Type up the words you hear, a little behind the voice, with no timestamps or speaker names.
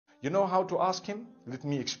You know how to ask Him? Let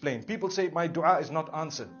me explain. People say, my dua is not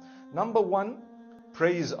answered. Number one,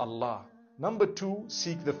 praise Allah. Number two,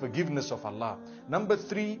 seek the forgiveness of Allah. Number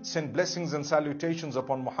three, send blessings and salutations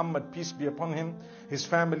upon Muhammad, peace be upon him, his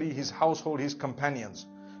family, his household, his companions.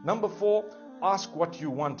 Number four, ask what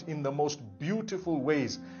you want in the most beautiful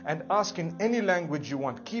ways, and ask in any language you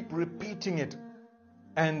want. Keep repeating it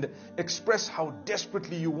and express how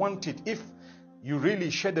desperately you want it. If you really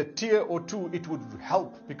shed a tear or two, it would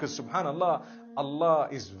help, because subhanallah, Allah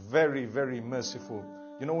is very, very merciful.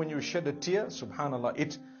 You know, when you shed a tear, subhanallah,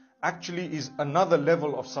 it actually is another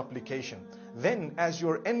level of supplication. Then as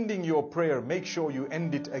you're ending your prayer, make sure you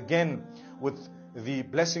end it again with the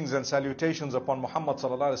blessings and salutations upon Muhammad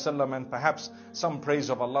sallallahu alaihi wasallam, and perhaps some praise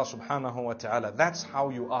of Allah subhanahu wa ta'ala. That's how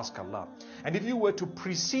you ask Allah. And if you were to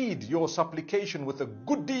precede your supplication with a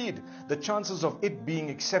good deed, the chances of it being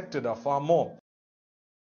accepted are far more.